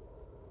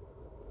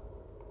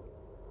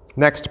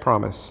 Next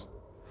promise,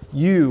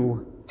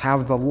 you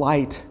have the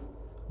light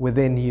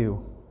within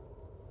you.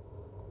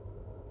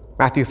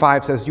 Matthew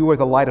 5 says, you are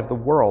the light of the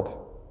world.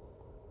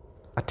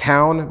 A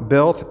town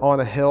built on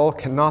a hill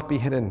cannot be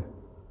hidden.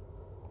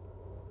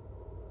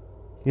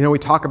 You know, we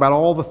talk about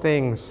all the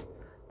things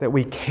that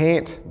we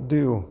can't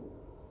do.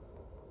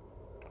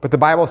 But the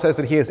Bible says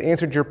that he has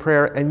answered your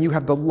prayer and you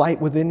have the light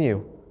within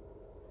you.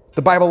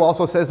 The Bible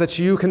also says that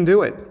you can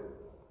do it.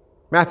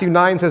 Matthew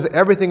 9 says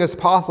everything is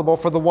possible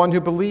for the one who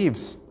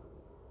believes.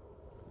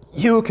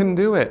 You can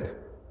do it.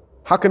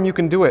 How come you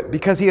can do it?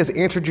 Because he has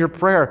answered your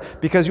prayer,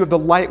 because you have the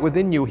light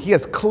within you. He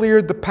has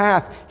cleared the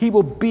path. He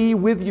will be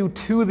with you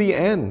to the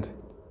end.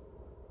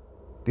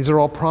 These are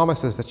all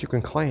promises that you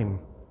can claim.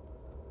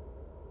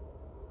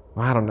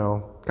 I don't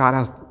know.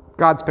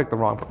 God's picked the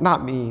wrong, but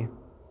not me.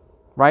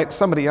 Right?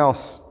 Somebody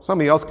else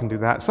can do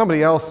that.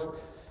 Somebody else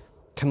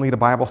can lead a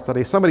Bible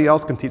study. Somebody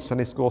else can teach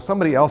Sunday school.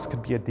 Somebody else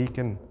could be a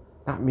deacon.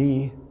 Not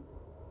me.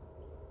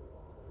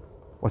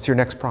 What's your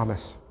next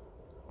promise?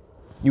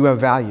 You have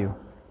value.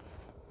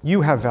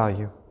 You have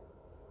value.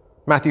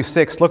 Matthew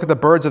 6, look at the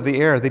birds of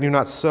the air. They do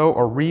not sow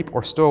or reap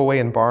or stow away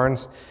in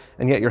barns,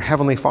 and yet your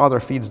heavenly Father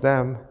feeds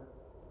them.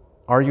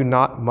 Are you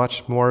not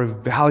much more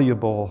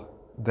valuable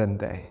than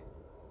they?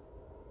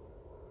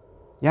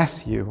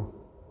 Yes, you.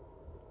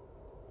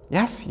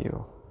 Yes,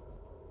 you.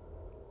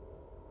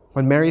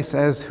 When Mary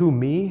says, who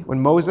me? When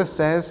Moses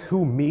says,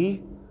 who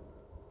me?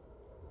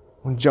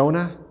 When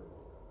Jonah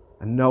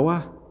and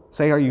Noah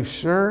say, are you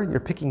sure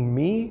you're picking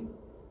me?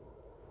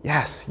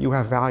 Yes, you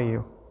have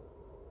value.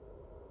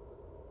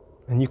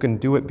 And you can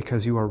do it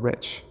because you are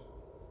rich.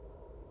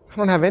 I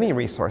don't have any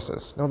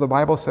resources. No, the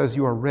Bible says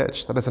you are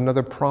rich. That is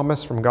another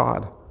promise from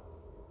God.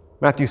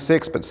 Matthew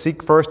 6, but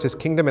seek first his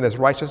kingdom and his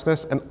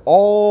righteousness, and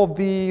all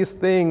these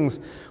things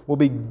will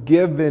be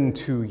given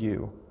to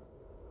you.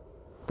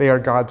 They are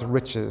God's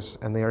riches,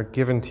 and they are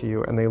given to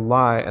you, and they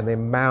lie, and they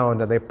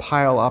mound, and they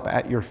pile up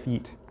at your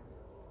feet.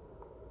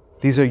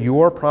 These are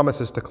your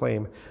promises to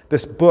claim.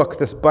 This book,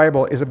 this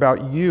Bible, is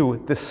about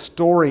you. This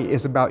story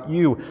is about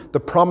you. The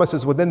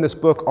promises within this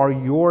book are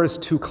yours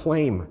to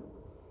claim.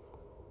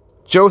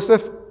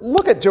 Joseph,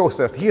 look at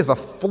Joseph. He is a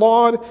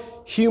flawed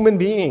human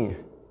being,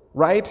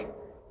 right?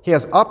 He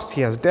has ups,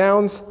 he has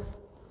downs,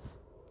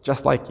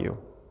 just like you.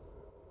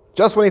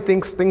 Just when he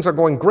thinks things are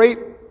going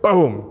great,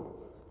 boom,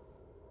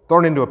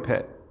 thrown into a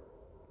pit,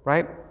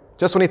 right?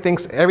 Just when he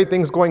thinks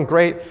everything's going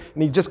great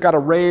and he just got a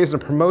raise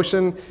and a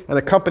promotion and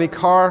a company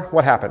car,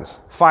 what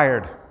happens?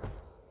 Fired,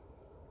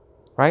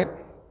 right?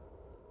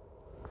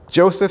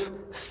 Joseph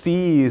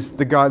sees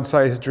the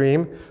God-sized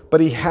dream, but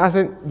he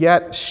hasn't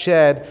yet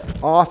shed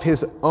off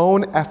his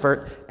own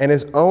effort and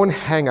his own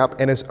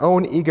hang-up and his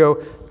own ego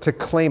to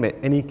claim it,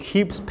 and he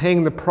keeps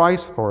paying the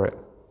price for it.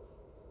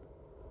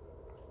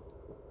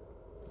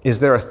 Is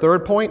there a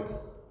third point?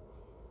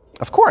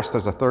 Of course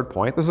there's a third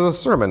point. This is a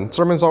sermon.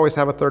 Sermons always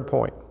have a third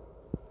point.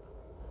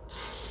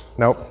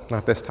 Nope,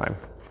 not this time.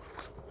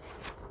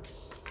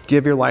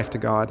 Give your life to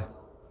God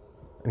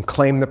and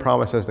claim the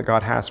promises that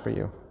God has for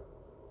you.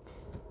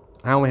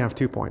 I only have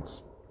 2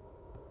 points.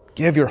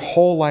 Give your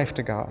whole life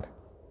to God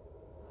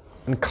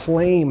and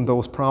claim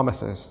those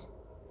promises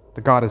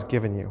that God has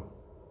given you.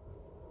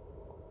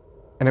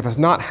 And if it's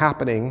not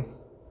happening,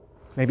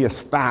 maybe as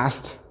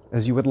fast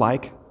as you would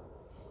like,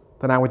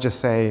 then I would just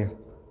say,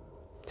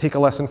 take a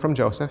lesson from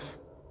Joseph.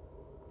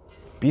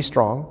 Be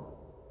strong.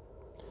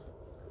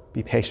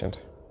 Be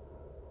patient.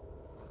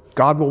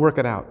 God will work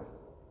it out.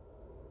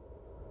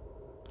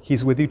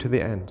 He's with you to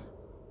the end.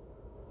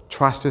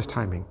 Trust his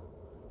timing.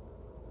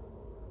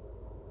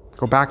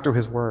 Go back to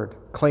his word.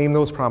 Claim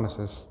those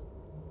promises.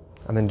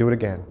 And then do it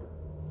again.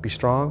 Be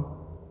strong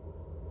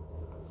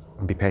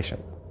and be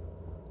patient.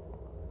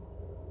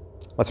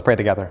 Let's pray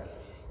together.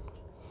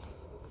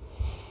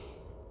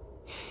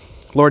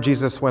 Lord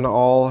Jesus, when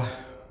all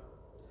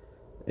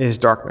is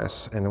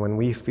darkness and when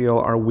we feel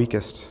our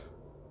weakest,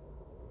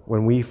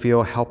 when we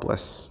feel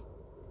helpless,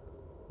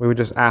 we would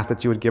just ask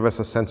that you would give us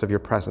a sense of your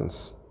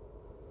presence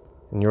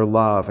and your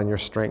love and your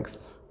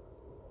strength.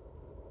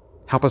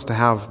 Help us to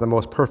have the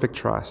most perfect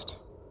trust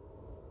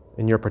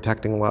in your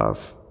protecting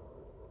love.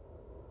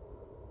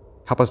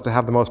 Help us to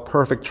have the most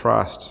perfect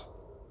trust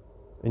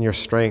in your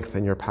strength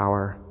and your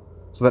power,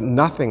 so that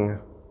nothing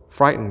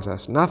frightens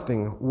us,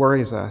 nothing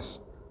worries us.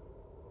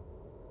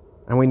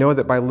 And we know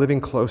that by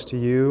living close to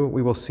you,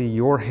 we will see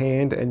your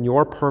hand and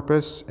your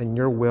purpose and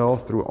your will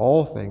through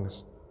all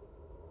things.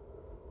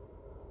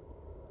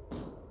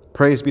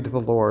 Praise be to the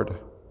Lord,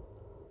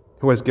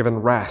 who has given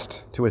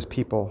rest to his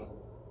people,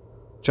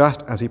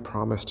 just as he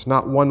promised.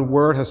 Not one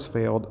word has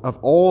failed of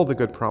all the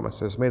good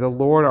promises. May the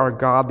Lord our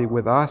God be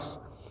with us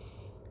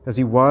as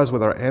he was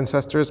with our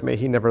ancestors. May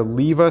he never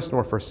leave us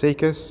nor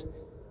forsake us.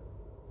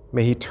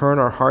 May he turn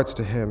our hearts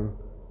to him,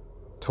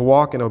 to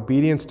walk in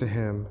obedience to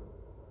him,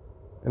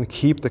 and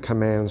keep the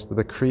commands, the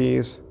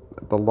decrees,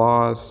 the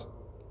laws.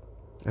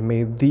 And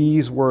may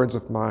these words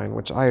of mine,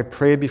 which I have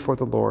prayed before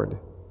the Lord,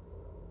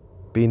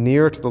 be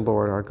near to the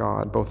Lord our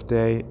God, both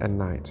day and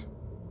night.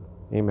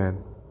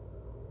 Amen.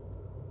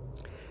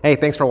 Hey,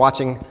 thanks for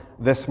watching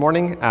this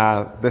morning.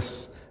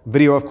 This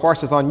video, of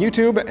course, is on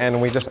YouTube,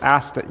 and we just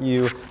ask that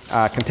you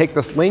can take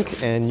this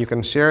link and you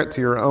can share it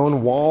to your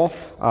own wall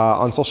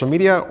on social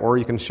media, or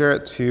you can share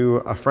it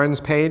to a friend's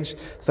page.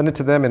 Send it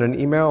to them in an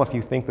email if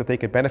you think that they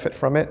could benefit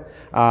from it.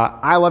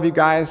 I love you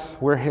guys.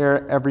 We're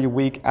here every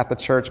week at the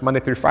church, Monday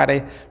through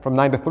Friday from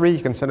 9 to 3.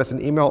 You can send us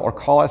an email or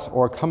call us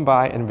or come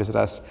by and visit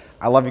us.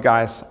 I love you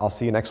guys. I'll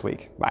see you next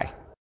week. Bye.